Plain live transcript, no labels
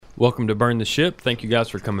Welcome to Burn the Ship. Thank you guys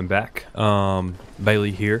for coming back.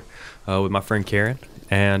 Bailey here with my friend Karen.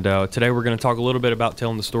 And today we're going to talk a little bit about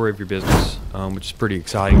telling the story of your business, which is pretty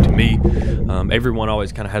exciting to me. Everyone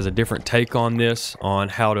always kind of has a different take on this, on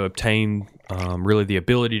how to obtain really the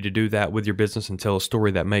ability to do that with your business and tell a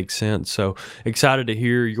story that makes sense. So excited to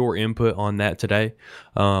hear your input on that today.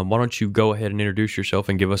 Why don't you go ahead and introduce yourself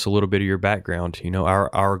and give us a little bit of your background? You know,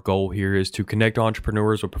 our goal here is to connect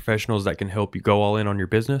entrepreneurs with professionals that can help you go all in on your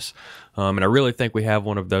business. And I really think we have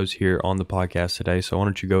one of those here on the podcast today. So why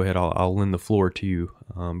don't you go ahead? I'll lend the floor to you,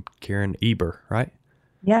 Karen Eber, right?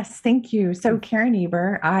 Yes, thank you. So, Karen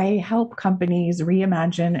Eber, I help companies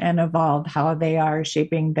reimagine and evolve how they are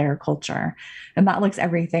shaping their culture. And that looks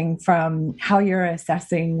everything from how you're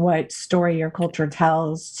assessing what story your culture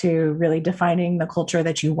tells to really defining the culture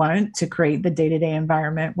that you want to create the day-to-day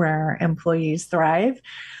environment where employees thrive.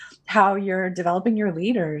 How you're developing your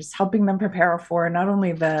leaders, helping them prepare for not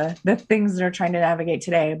only the things they're trying to navigate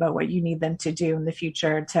today, but what you need them to do in the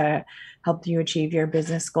future to help you achieve your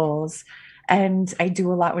business goals. And I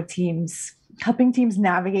do a lot with teams, helping teams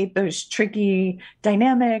navigate those tricky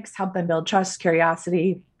dynamics, help them build trust,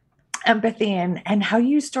 curiosity, empathy, and how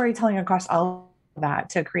you use storytelling across all of that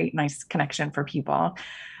to create nice connection for people.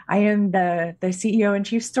 I am the CEO and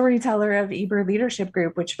chief storyteller of Eber Leadership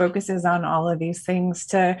Group, which focuses on all of these things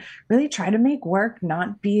to really try to make work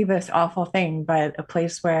not be this awful thing, but a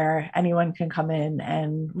place where anyone can come in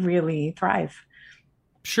and really thrive.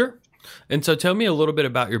 Sure. And so tell me a little bit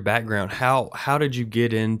about your background. How did you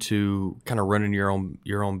get into kind of running your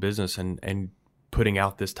own business and putting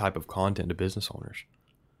out this type of content to business owners?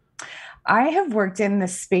 I have worked in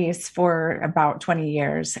this space for about 20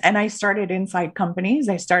 years, and I started inside companies.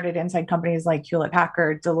 I started inside companies like Hewlett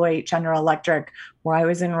Packard, Deloitte, General Electric, where I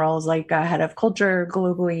was in roles like a head of culture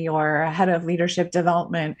globally or a head of leadership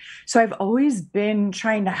development. So I've always been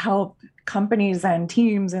trying to help companies and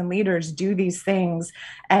teams and leaders do these things.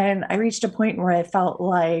 And I reached a point where I felt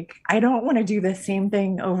like I don't want to do the same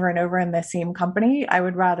thing over and over in the same company. I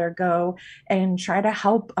would rather go and try to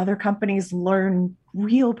help other companies learn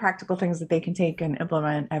real practical things that they can take and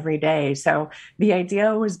implement every day. So the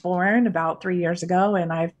idea was born about 3 years ago,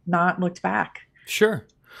 and I've not looked back. Sure.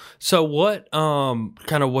 So what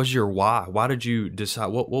kind of was your why? Why did you decide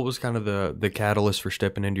what was kind of the catalyst for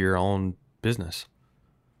stepping into your own business?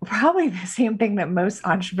 Probably the same thing that most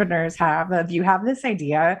entrepreneurs have of you have this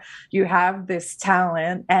idea, you have this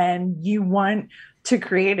talent, and you want to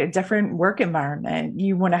create a different work environment.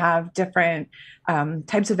 You want to have different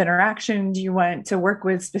types of interactions. You want to work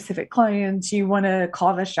with specific clients. You want to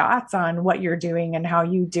call the shots on what you're doing and how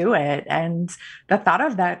you do it. And the thought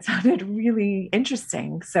of that sounded really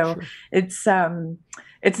interesting. So Sure. it's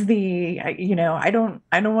it's the I don't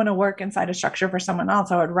want to work inside a structure for someone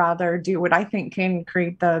else. I would rather do what I think can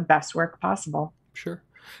create the best work possible. Sure.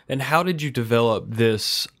 And how did you develop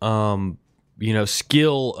this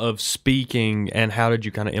skill of speaking, and how did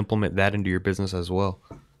you kind of implement that into your business as well?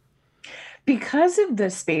 Because of the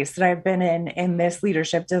space that I've been in this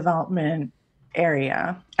leadership development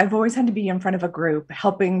area, I've always had to be in front of a group,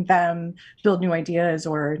 helping them build new ideas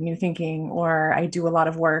or new thinking, or I do a lot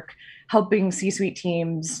of work helping C-suite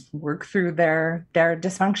teams work through their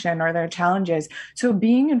dysfunction or their challenges. So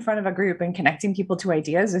being in front of a group and connecting people to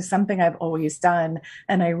ideas is something I've always done.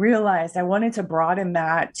 And I realized I wanted to broaden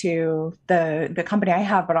that to the company I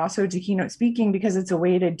have, but also to keynote speaking, because it's a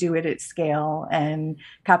way to do it at scale and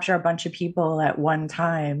capture a bunch of people at one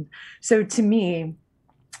time. So to me,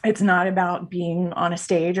 it's not about being on a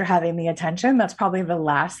stage or having the attention. That's probably the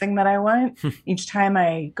last thing that I want. Each time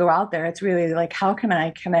I go out there, it's really like, how can I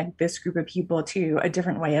connect this group of people to a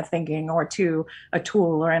different way of thinking or to a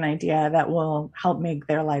tool or an idea that will help make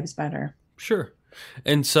their lives better? Sure.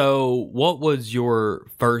 And so what was your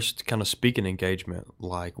first kind of speaking engagement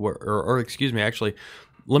like? Or excuse me, actually,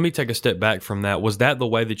 let me take a step back from that. Was that the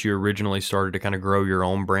way that you originally started to kind of grow your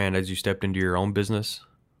own brand as you stepped into your own business?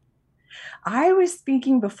 I was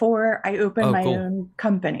speaking before I opened Oh, my cool. own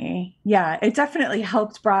company. Yeah, it definitely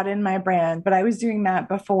helped broaden my brand, but I was doing that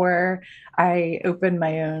before I opened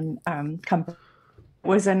my own company. It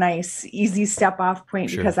was a nice, easy step off point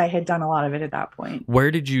Sure. because I had done a lot of it at that point. Where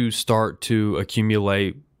did you start to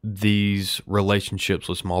accumulate these relationships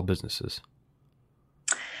with small businesses?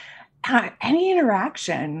 Any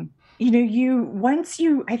interaction,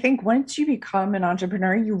 I think once you become an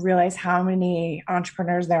entrepreneur, you realize how many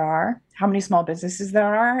entrepreneurs there are, how many small businesses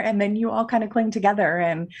there are, and then you all kind of cling together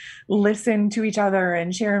and listen to each other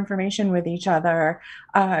and share information with each other.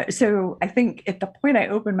 So I think at the point I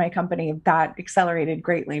opened my company, that accelerated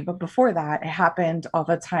greatly. But before that, it happened all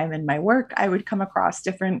the time in my work. I would come across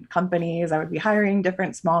different companies. I would be hiring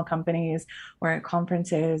different small companies or at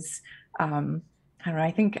conferences. Um, I don't know.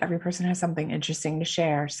 I think every person has something interesting to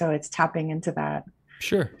share. So it's tapping into that.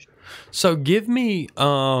 Sure. So give me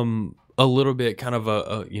a little bit kind of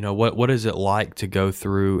what is it like to go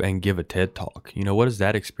through and give a TED talk? What is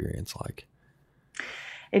that experience like?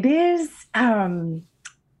 It is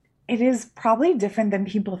it is probably different than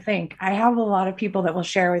people think. I have a lot of people that will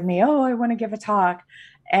share with me, "Oh, I want to give a talk."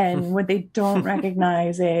 And what they don't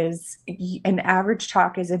recognize is an average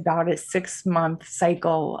talk is about a 6 month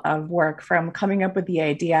cycle of work from coming up with the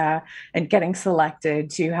idea and getting selected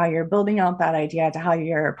to how you're building out that idea to how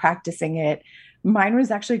you're practicing it. Mine was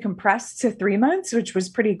actually compressed to 3 months, which was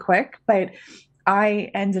pretty quick, but I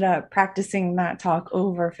ended up practicing that talk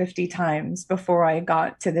over 50 times before I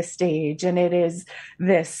got to the stage. And it is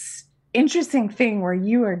this interesting thing where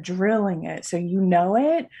you are drilling it so you know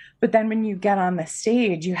it, but then when you get on the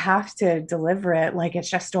stage you have to deliver it like it's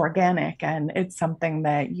just organic and it's something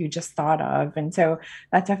that you just thought of. And so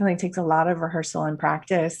that definitely takes a lot of rehearsal and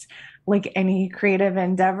practice. Like any creative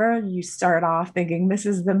endeavor, you start off thinking this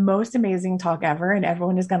is the most amazing talk ever and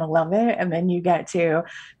everyone is going to love it, and then you get to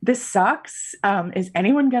this sucks. Is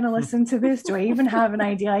anyone going to listen to this? Do I even have an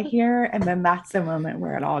idea here? And then that's the moment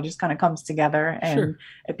where it all just kind of comes together and Sure.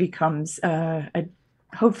 it becomes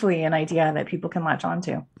hopefully an idea that people can latch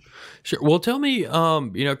onto. Sure. Well, tell me,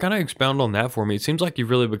 kind of expound on that for me. It seems like you've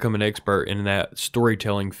really become an expert in that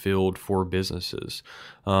storytelling field for businesses.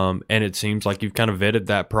 And it seems like you've kind of vetted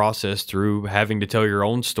that process through having to tell your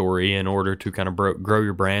own story in order to kind of grow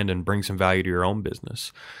your brand and bring some value to your own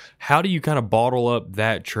business. How do you kind of bottle up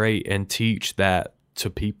that trait and teach that to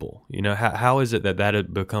people? How is it that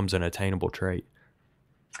it becomes an attainable trait?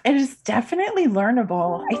 It is definitely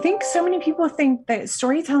learnable. I think so many people think that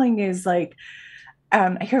storytelling is like,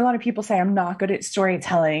 I hear a lot of people say I'm not good at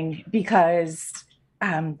storytelling because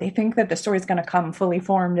they think that the story is going to come fully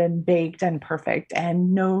formed and baked and perfect,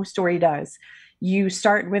 and no story does. You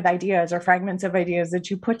start with ideas or fragments of ideas that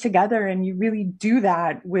you put together, and you really do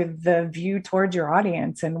that with the view towards your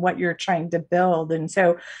audience and what you're trying to build. And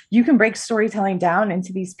so you can break storytelling down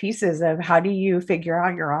into these pieces of how do you figure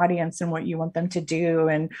out your audience and what you want them to do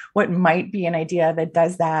and what might be an idea that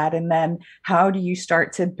does that. And then how do you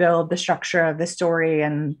start to build the structure of the story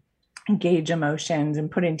and engage emotions and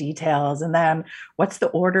put in details, and then what's the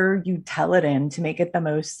order you tell it in to make it the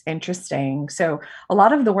most interesting. So a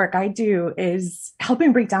lot of the work I do is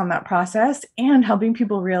helping break down that process and helping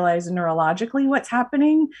people realize neurologically what's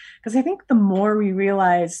happening, because I think the more we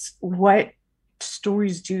realize what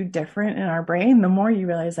stories do different in our brain, the more you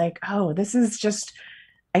realize like, oh, this is just,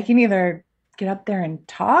 I can either get up there and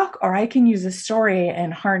talk or I can use a story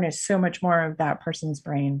and harness so much more of that person's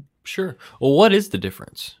brain. Sure. Well, what is the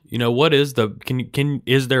difference? What is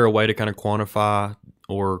is there a way to kind of quantify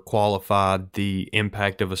or qualify the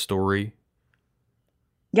impact of a story?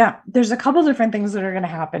 Yeah, there's a couple different things that are going to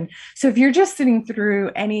happen. So if you're just sitting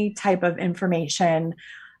through any type of information,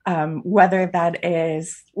 whether that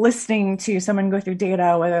is listening to someone go through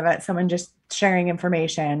data, whether that's someone just sharing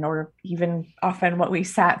information, or even often what we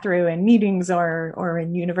sat through in meetings or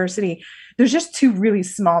in university, there's just two really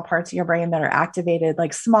small parts of your brain that are activated,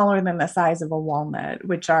 like smaller than the size of a walnut,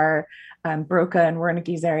 which are Broca and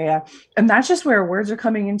Wernicke's area. And that's just where words are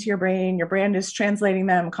coming into your brain. Your brain is translating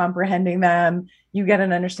them, comprehending them. You get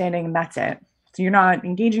an understanding, and that's it. So you're not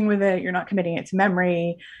engaging with it. You're not committing it to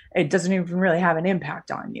memory. It doesn't even really have an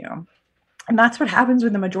impact on you. And that's what happens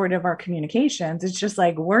with the majority of our communications. It's just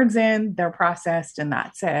like words in, they're processed, and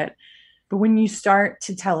that's it. But when you start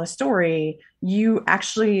to tell a story, you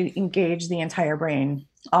actually engage the entire brain.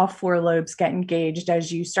 All four lobes get engaged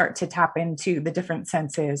as you start to tap into the different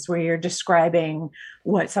senses where you're describing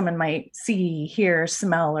what someone might see, hear,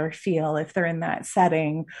 smell, or feel if they're in that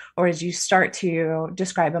setting. Or as you start to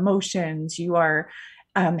describe emotions, you are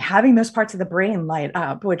having those parts of the brain light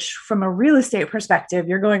up, which from a real estate perspective,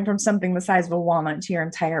 you're going from something the size of a walnut to your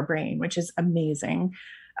entire brain, which is amazing.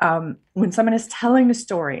 When someone is telling a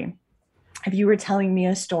story, if you were telling me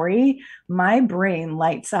a story, my brain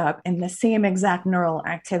lights up in the same exact neural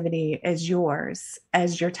activity as yours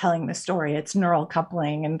as you're telling the story. It's neural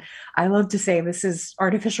coupling. And I love to say this is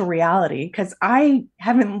artificial reality because I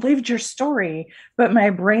haven't lived your story, but my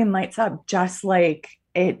brain lights up just like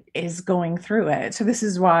it is going through it. So this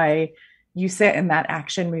is why you sit in that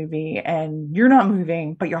action movie and you're not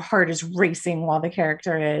moving, but your heart is racing while the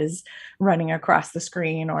character is running across the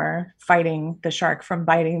screen or fighting the shark from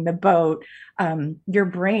biting the boat. Your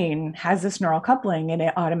brain has this neural coupling and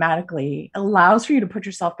it automatically allows for you to put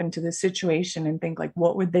yourself into the situation and think like,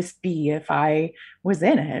 what would this be if I was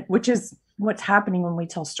in it? Which is what's happening when we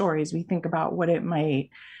tell stories. We think about what it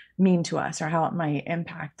might mean to us or how it might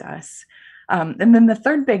impact us. And then the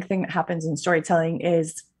third big thing that happens in storytelling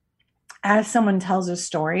is as someone tells a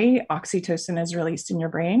story, oxytocin is released in your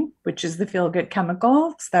brain, which is the feel-good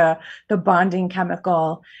chemical. It's the bonding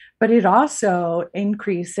chemical, but it also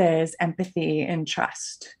increases empathy and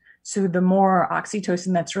trust. So the more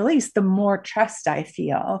oxytocin that's released, the more trust I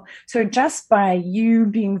feel. So just by you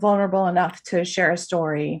being vulnerable enough to share a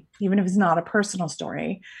story, even if it's not a personal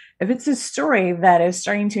story, if it's a story that is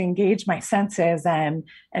starting to engage my senses and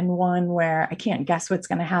one where I can't guess what's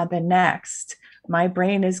going to happen next, my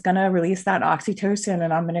brain is going to release that oxytocin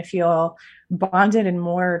and I'm going to feel bonded and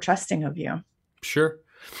more trusting of you. Sure.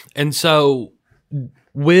 And so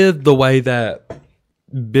with the way that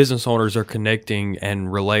business owners are connecting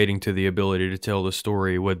and relating to the ability to tell the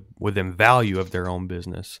story within value of their own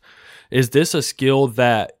business, is this a skill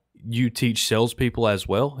that you teach salespeople as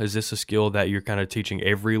well? Is this a skill that you're kind of teaching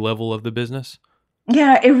every level of the business?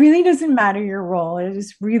 Yeah, it really doesn't matter your role. It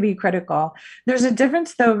is really critical. There's a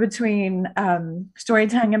difference, though, between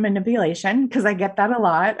storytelling and manipulation, because I get that a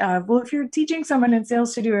lot. Well, if you're teaching someone in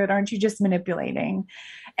sales to do it, aren't you just manipulating?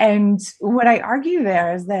 And what I argue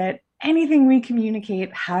there is that anything we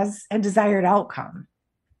communicate has a desired outcome.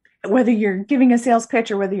 Whether you're giving a sales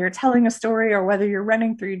pitch or whether you're telling a story or whether you're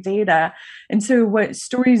running through data. And so, what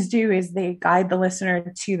stories do is they guide the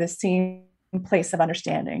listener to the same place of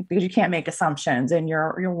understanding because you can't make assumptions and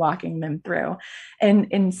you're walking them through. And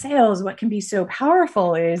in sales, what can be so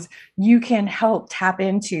powerful is you can help tap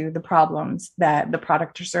into the problems that the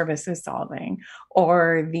product or service is solving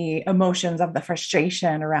or the emotions of the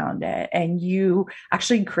frustration around it. And you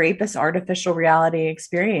actually create this artificial reality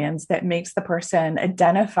experience that makes the person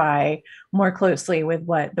identify more closely with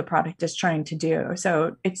what the product is trying to do.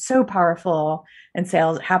 So it's so powerful in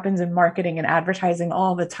sales. It happens in marketing and advertising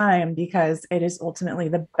all the time because it is ultimately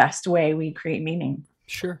the best way we create meaning.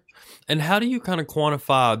 Sure. And how do you kind of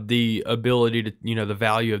quantify the ability to, the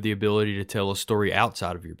value of the ability to tell a story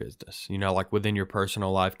outside of your business, like within your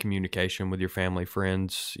personal life, communication with your family,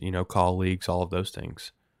 friends, colleagues, all of those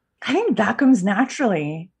things? I think that comes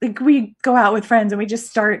naturally. Like we go out with friends and we just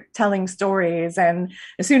start telling stories. And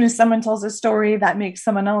as soon as someone tells a story that makes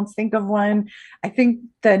someone else think of one, I think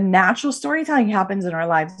the natural storytelling happens in our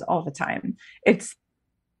lives all the time. It's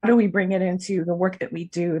how do we bring it into the work that we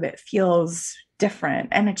do that feels different?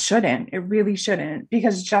 And it shouldn't. It really shouldn't.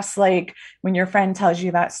 Because just like when your friend tells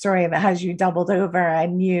you that story that has you doubled over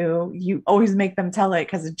and you always make them tell it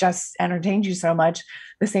because it just entertains you so much,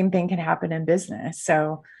 the same thing can happen in business.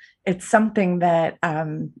 So it's something that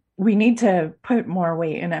we need to put more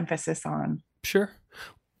weight and emphasis on. Sure.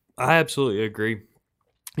 I absolutely agree.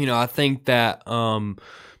 I think that,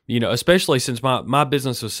 especially since my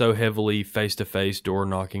business was so heavily face-to-face, door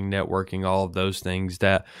knocking, networking, all of those things,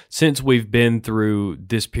 that since we've been through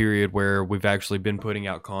this period where we've actually been putting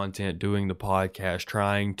out content, doing the podcast,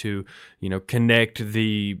 trying to, connect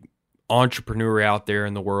the entrepreneur out there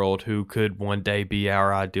in the world who could one day be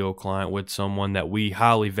our ideal client with someone that we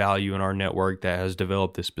highly value in our network that has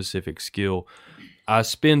developed this specific skill. I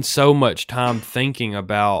spend so much time thinking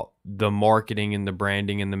about the marketing and the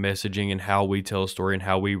branding and the messaging and how we tell a story and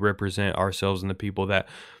how we represent ourselves and the people that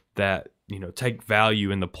take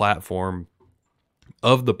value in the platform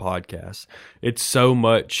of the podcast. It's so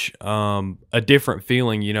much a different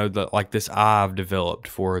feeling, that like this I've developed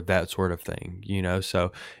for that sort of thing,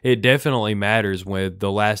 so it definitely matters with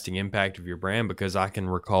the lasting impact of your brand, because I can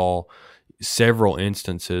recall several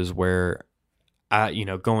instances where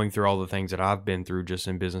going through all the things that I've been through just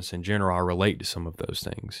in business in general, I relate to some of those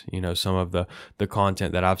things, some of the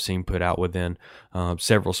content that I've seen put out within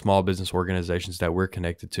several small business organizations that we're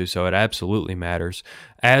connected to. So it absolutely matters.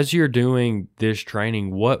 As you're doing this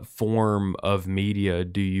training, what form of media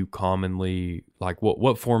do you commonly like?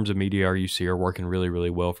 What forms of media are you see are working really, really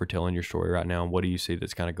well for telling your story right now? And what do you see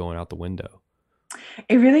that's kind of going out the window?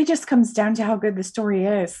 It really just comes down to how good the story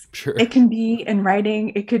is. Sure. It can be in writing,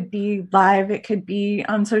 it could be live, it could be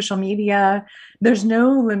on social media. There's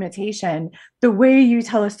no limitation. The way you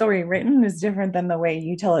tell a story written is different than the way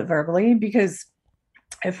you tell it verbally, because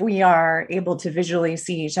if we are able to visually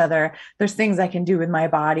see each other, there's things I can do with my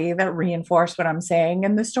body that reinforce what I'm saying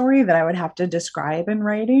in the story that I would have to describe in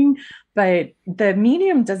writing. But the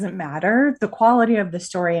medium doesn't matter. The quality of the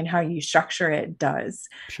story and how you structure it does.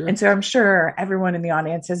 Sure. And so I'm sure everyone in the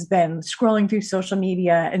audience has been scrolling through social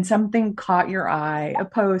media and something caught your eye, a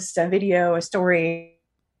post, a video, a story,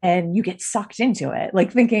 and you get sucked into it,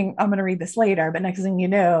 like thinking, I'm going to read this later. But next thing you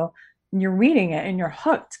know, you're reading it and you're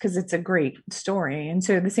hooked because it's a great story. And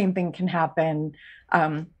so the same thing can happen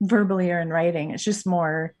verbally or in writing. It's just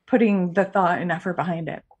more putting the thought and effort behind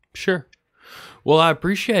it. Sure. Well, I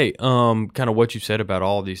appreciate kind of what you said about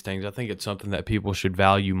all of these things. I think it's something that people should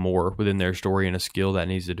value more within their story and a skill that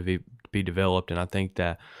needs to be developed. And I think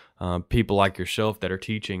that people like yourself that are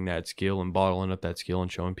teaching that skill and bottling up that skill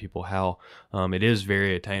and showing people how it is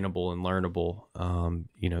very attainable and learnable,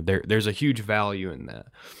 there's a huge value in that.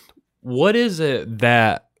 What is it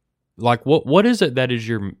that, like, what is it that is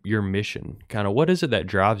your mission? Kind of what is it that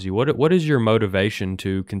drives you? What is your motivation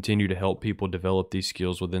to continue to help people develop these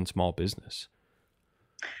skills within small business?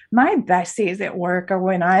 My best days at work are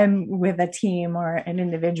when I'm with a team or an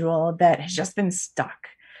individual that has just been stuck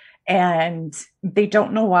and they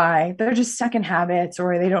don't know why. They're just stuck in habits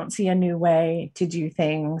or they don't see a new way to do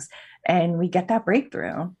things. And we get that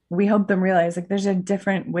breakthrough. We help them realize like there's a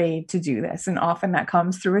different way to do this. And often that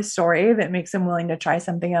comes through a story that makes them willing to try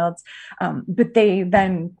something else. But they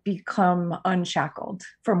then become unshackled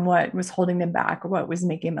from what was holding them back or what was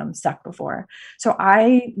making them stuck before. So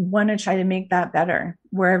I want to try to make that better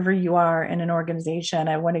wherever you are in an organization.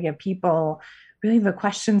 I want to give people really the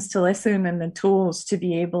questions to listen and the tools to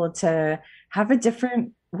be able to have a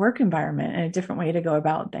different work environment and a different way to go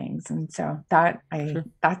about things. And so Sure.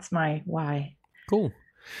 that's my why. Cool.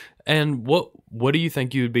 And what do you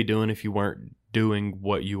think you would be doing if you weren't doing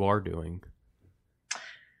what you are doing?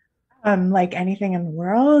 Like anything in the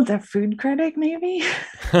world, a food critic, maybe.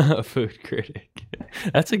 A food critic.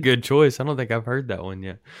 That's a good choice. I don't think I've heard that one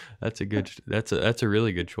yet. That's a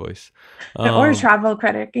really good choice. Or a travel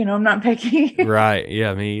critic, I'm not picky. Right.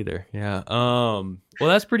 Yeah, me either. Yeah. Well,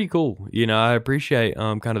 that's pretty cool. I appreciate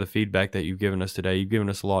kind of the feedback that you've given us today. You've given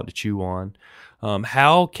us a lot to chew on.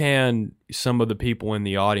 How can some of the people in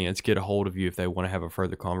the audience get a hold of you if they want to have a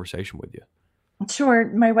further conversation with you?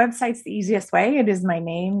 Sure. My website's the easiest way. It is my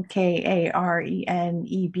name, Kareneber.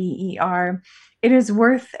 It is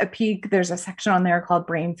worth a peek. There's a section on there called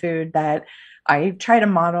Brain Food that I try to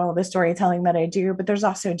model the storytelling that I do, but there's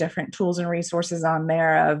also different tools and resources on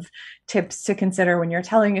there of tips to consider when you're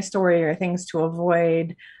telling a story or things to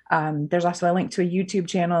avoid. There's also a link to a YouTube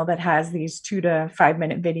channel that has these 2 to 5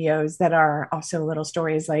 minute videos that are also little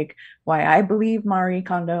stories like why I believe Marie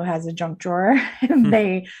Kondo has a junk drawer. And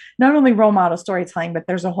they not only role model storytelling, but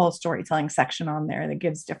there's a whole storytelling section on there that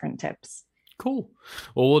gives different tips. Cool.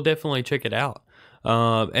 Well, we'll definitely check it out.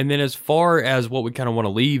 And then as far as what we kind of want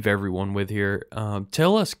to leave everyone with here,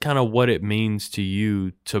 tell us kind of what it means to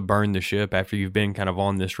you to burn the ship after you've been kind of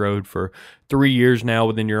on this road for 3 years now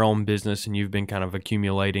within your own business, and you've been kind of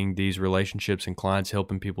accumulating these relationships and clients,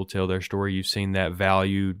 helping people tell their story. You've seen that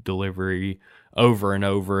value delivery over and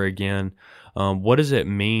over again. What does it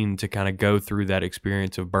mean to kind of go through that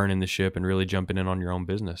experience of burning the ship and really jumping in on your own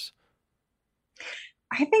business?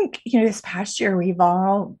 I think, this past year, we've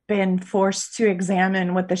all been forced to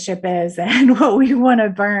examine what the ship is and what we want to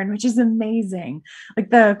burn, which is amazing. Like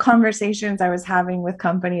the conversations I was having with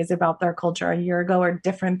companies about their culture a year ago are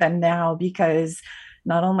different than now because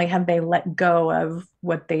not only have they let go of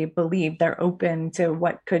what they believe, they're open to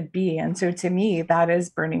what could be. And so to me, that is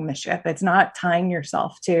burning the ship. It's not tying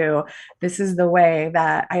yourself to this is the way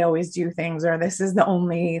that I always do things, or this is the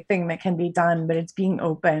only thing that can be done, but it's being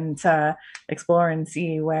open to explore and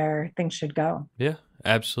see where things should go. Yeah,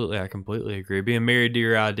 absolutely. I completely agree. Being married to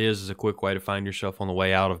your ideas is a quick way to find yourself on the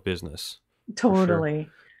way out of business. Totally.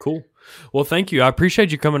 Sure. Cool. Well, thank you. I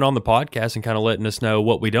appreciate you coming on the podcast and kind of letting us know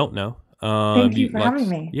what we don't know. Thank you for having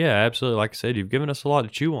me. Yeah, absolutely. Like I said, you've given us a lot to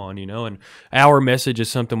chew on, and our message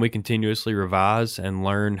is something we continuously revise and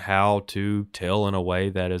learn how to tell in a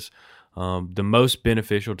way that is the most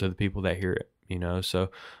beneficial to the people that hear it.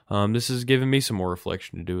 So this has given me some more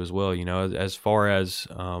reflection to do as well. As far as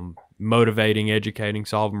motivating, educating,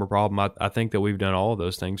 solving a problem, I think that we've done all of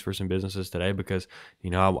those things for some businesses today because,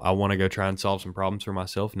 I want to go try and solve some problems for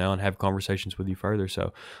myself now and have conversations with you further.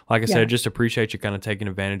 So like I said, just appreciate you kind of taking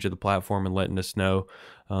advantage of the platform and letting us know,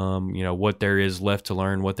 what there is left to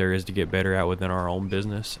learn, what there is to get better at within our own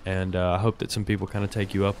business. And I hope that some people kind of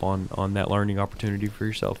take you up on that learning opportunity for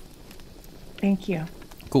yourself. Thank you.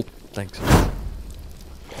 Cool. Thanks.